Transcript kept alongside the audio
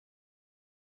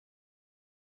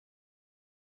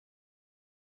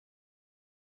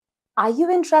Are you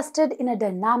interested in a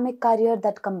dynamic career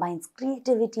that combines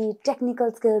creativity,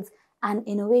 technical skills, and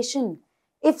innovation?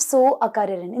 If so, a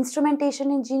career in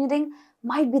instrumentation engineering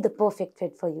might be the perfect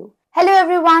fit for you. Hello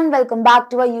everyone, welcome back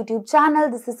to our YouTube channel.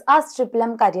 This is us Triple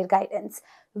M Career Guidance.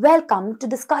 Welcome to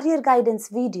this career guidance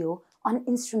video on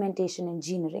instrumentation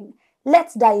engineering.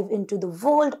 Let's dive into the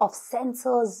world of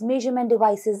sensors, measurement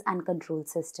devices, and control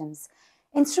systems.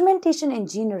 Instrumentation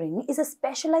engineering is a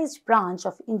specialized branch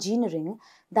of engineering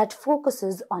that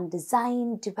focuses on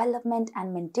design, development,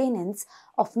 and maintenance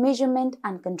of measurement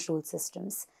and control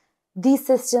systems. These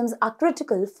systems are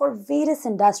critical for various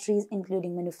industries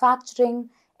including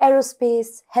manufacturing,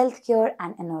 aerospace, healthcare,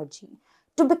 and energy.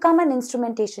 To become an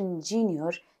instrumentation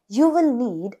engineer, you will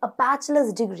need a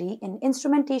bachelor's degree in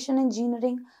instrumentation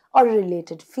engineering or a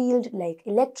related field like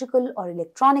electrical or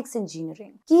electronics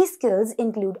engineering. Key skills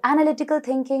include analytical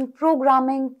thinking,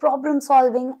 programming, problem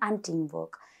solving, and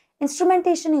teamwork.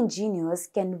 Instrumentation engineers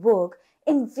can work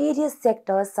in various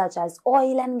sectors such as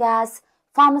oil and gas,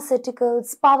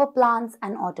 pharmaceuticals, power plants,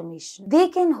 and automation. They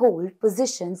can hold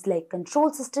positions like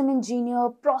control system engineer,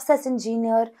 process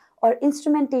engineer, or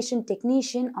instrumentation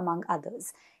technician, among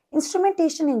others.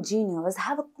 Instrumentation engineers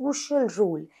have a crucial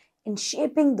role in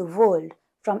shaping the world,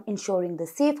 from ensuring the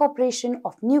safe operation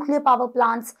of nuclear power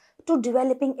plants to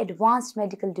developing advanced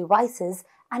medical devices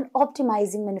and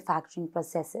optimizing manufacturing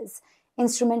processes.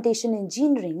 Instrumentation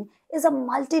engineering is a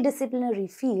multidisciplinary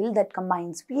field that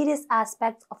combines various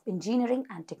aspects of engineering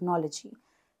and technology.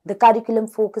 The curriculum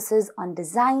focuses on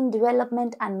design,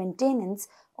 development, and maintenance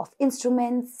of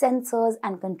instruments, sensors,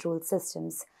 and control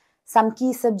systems. Some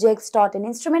key subjects taught in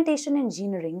instrumentation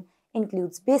engineering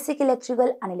includes basic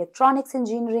electrical and electronics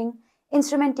engineering,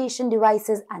 instrumentation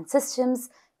devices and systems,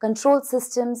 control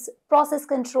systems, process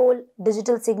control,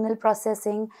 digital signal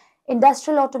processing,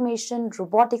 industrial automation,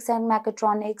 robotics and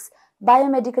mechatronics,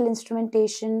 biomedical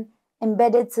instrumentation,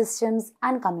 embedded systems,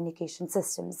 and communication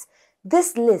systems.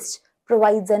 This list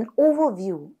provides an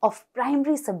overview of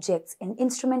primary subjects in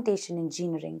instrumentation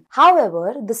engineering.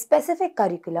 However, the specific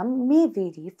curriculum may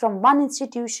vary from one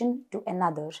institution to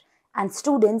another, and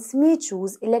students may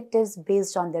choose electives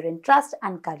based on their interest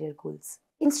and career goals.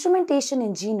 Instrumentation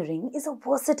engineering is a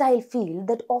versatile field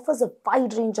that offers a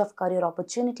wide range of career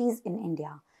opportunities in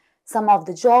India. Some of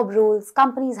the job roles,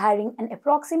 companies hiring, and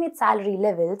approximate salary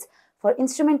levels for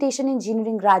instrumentation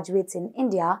engineering graduates in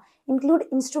India include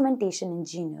instrumentation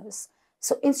engineers.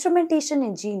 So, instrumentation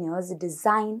engineers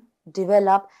design,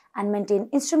 develop, and maintain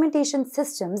instrumentation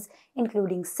systems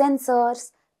including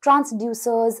sensors,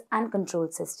 transducers, and control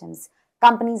systems.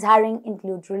 Companies hiring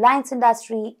include Reliance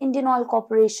Industry, Indian Oil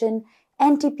Corporation,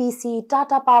 NTPC,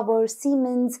 Tata Power,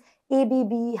 Siemens,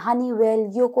 ABB,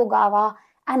 Honeywell, Yokogawa,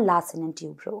 and Larsen &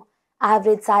 Toubro.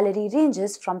 Average salary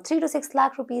ranges from 3 to 6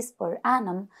 lakh rupees per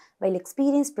annum, while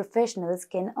experienced professionals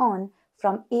can earn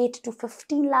from 8 to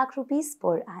 15 lakh rupees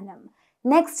per annum.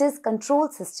 Next is control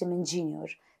system engineer.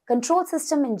 Control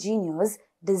system engineers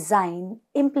design,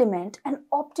 implement, and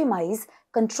optimize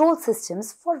control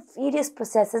systems for various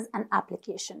processes and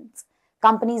applications.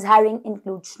 Companies hiring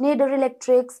include Schneider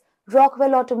Electrics,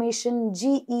 Rockwell Automation,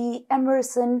 GE,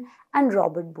 Emerson, and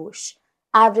Robert Bosch.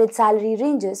 Average salary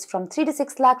ranges from 3 to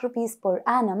 6 lakh rupees per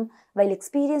annum, while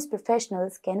experienced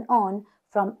professionals can earn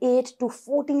from 8 to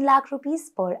 14 lakh rupees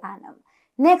per annum.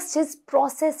 Next is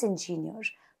process engineer.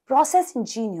 Process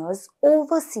engineers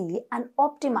oversee and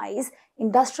optimize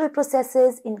industrial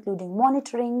processes including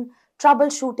monitoring,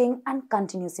 troubleshooting, and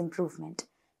continuous improvement.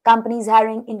 Companies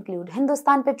hiring include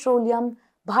Hindustan Petroleum,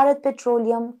 Bharat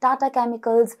Petroleum, Tata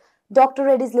Chemicals, Dr.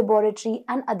 Reddy's Laboratory,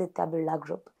 and Aditya Birla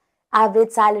Group. Average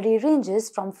salary ranges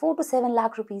from 4 to 7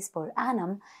 lakh rupees per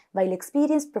annum, while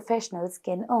experienced professionals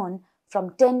can earn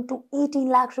from 10 to 18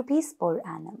 lakh rupees per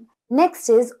annum. Next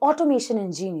is automation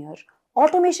engineer.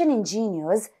 Automation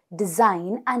engineers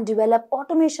design and develop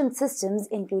automation systems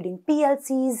including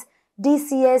PLCs,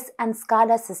 DCS, and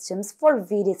SCADA systems for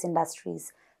various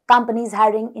industries. Companies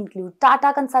hiring include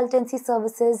Tata Consultancy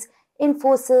Services,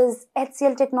 Infosys,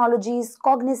 HCL Technologies,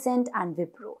 Cognizant, and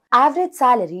Wipro. Average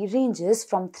salary ranges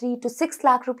from 3 to 6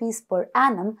 lakh rupees per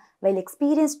annum, while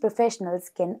experienced professionals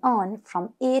can earn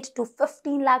from 8 to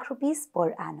 15 lakh rupees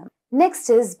per annum. Next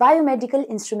is biomedical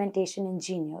instrumentation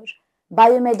engineer.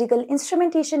 Biomedical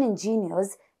instrumentation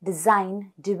engineers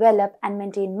design, develop, and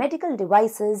maintain medical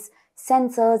devices,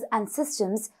 sensors, and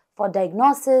systems for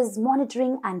diagnosis,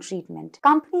 monitoring, and treatment.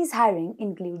 Companies hiring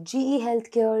include GE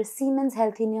Healthcare, Siemens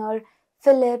Healthineers,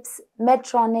 Philips,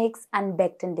 Medtronic, and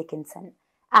Becton Dickinson.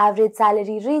 Average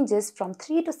salary ranges from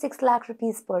 3 to 6 lakh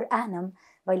rupees per annum,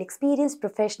 while experienced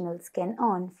professionals can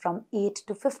earn from 8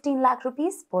 to 15 lakh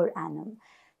rupees per annum.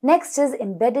 Next is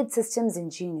Embedded Systems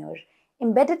Engineer.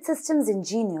 Embedded Systems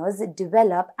Engineers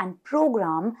develop and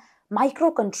program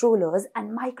microcontrollers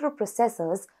and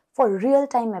microprocessors for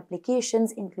real-time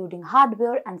applications including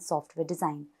hardware and software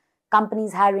design.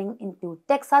 Companies hiring include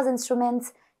Texas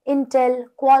Instruments, Intel,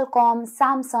 Qualcomm,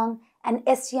 Samsung, and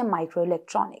STM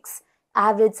Microelectronics.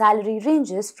 Average salary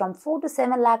ranges from 4 to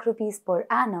 7 lakh rupees per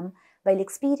annum, while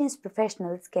experienced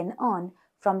professionals can earn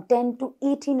from 10 to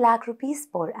 18 lakh rupees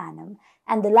per annum.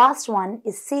 And the last one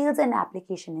is Sales and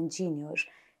Application Engineer.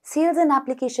 Sales and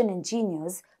Application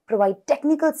Engineers provide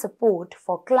technical support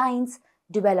for clients,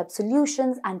 develop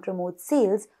solutions, and promote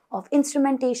sales of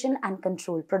instrumentation and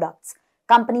control products.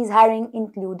 Companies hiring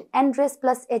include Endress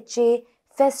plus HA,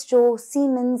 Festo,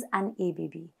 Siemens, and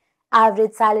ABB.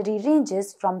 Average salary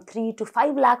ranges from 3 to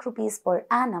 5 lakh rupees per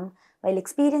annum, while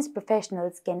experienced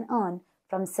professionals can earn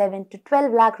from 7 to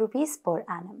 12 lakh rupees per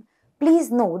annum.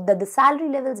 Please note that the salary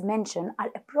levels mentioned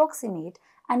are approximate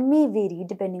and may vary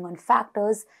depending on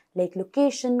factors like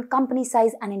location, company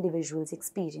size, and individual's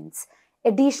experience.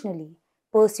 Additionally,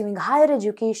 pursuing higher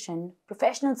education,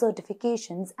 professional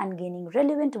certifications, and gaining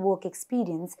relevant work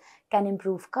experience can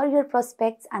improve career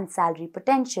prospects and salary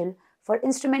potential for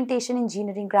instrumentation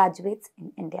engineering graduates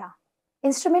in India.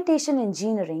 Instrumentation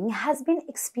engineering has been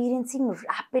experiencing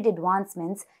rapid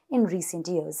advancements in recent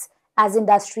years. As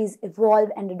industries evolve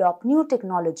and adopt new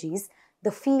technologies,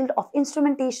 the field of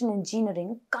instrumentation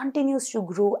engineering continues to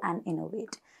grow and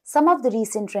innovate. Some of the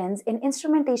recent trends in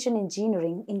instrumentation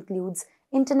engineering includes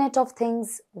Internet of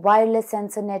Things, wireless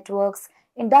sensor networks,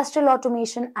 industrial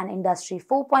automation and Industry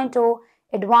 4.0,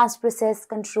 advanced process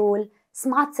control,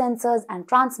 smart sensors and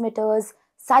transmitters,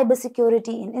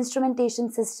 cybersecurity in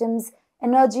instrumentation systems,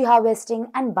 energy harvesting,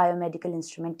 and biomedical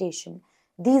instrumentation.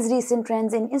 These recent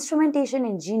trends in instrumentation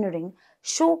engineering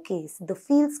showcase the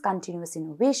field's continuous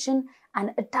innovation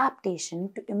and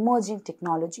adaptation to emerging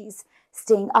technologies.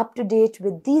 Staying up to date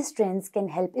with these trends can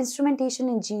help instrumentation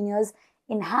engineers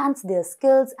enhance their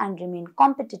skills and remain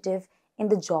competitive in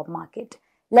the job market.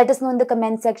 Let us know in the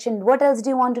comment section what else do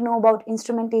you want to know about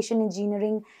instrumentation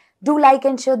engineering. Do like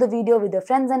and share the video with your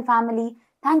friends and family.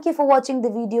 Thank you for watching the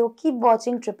video. Keep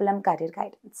watching Triple M Career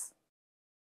Guidance.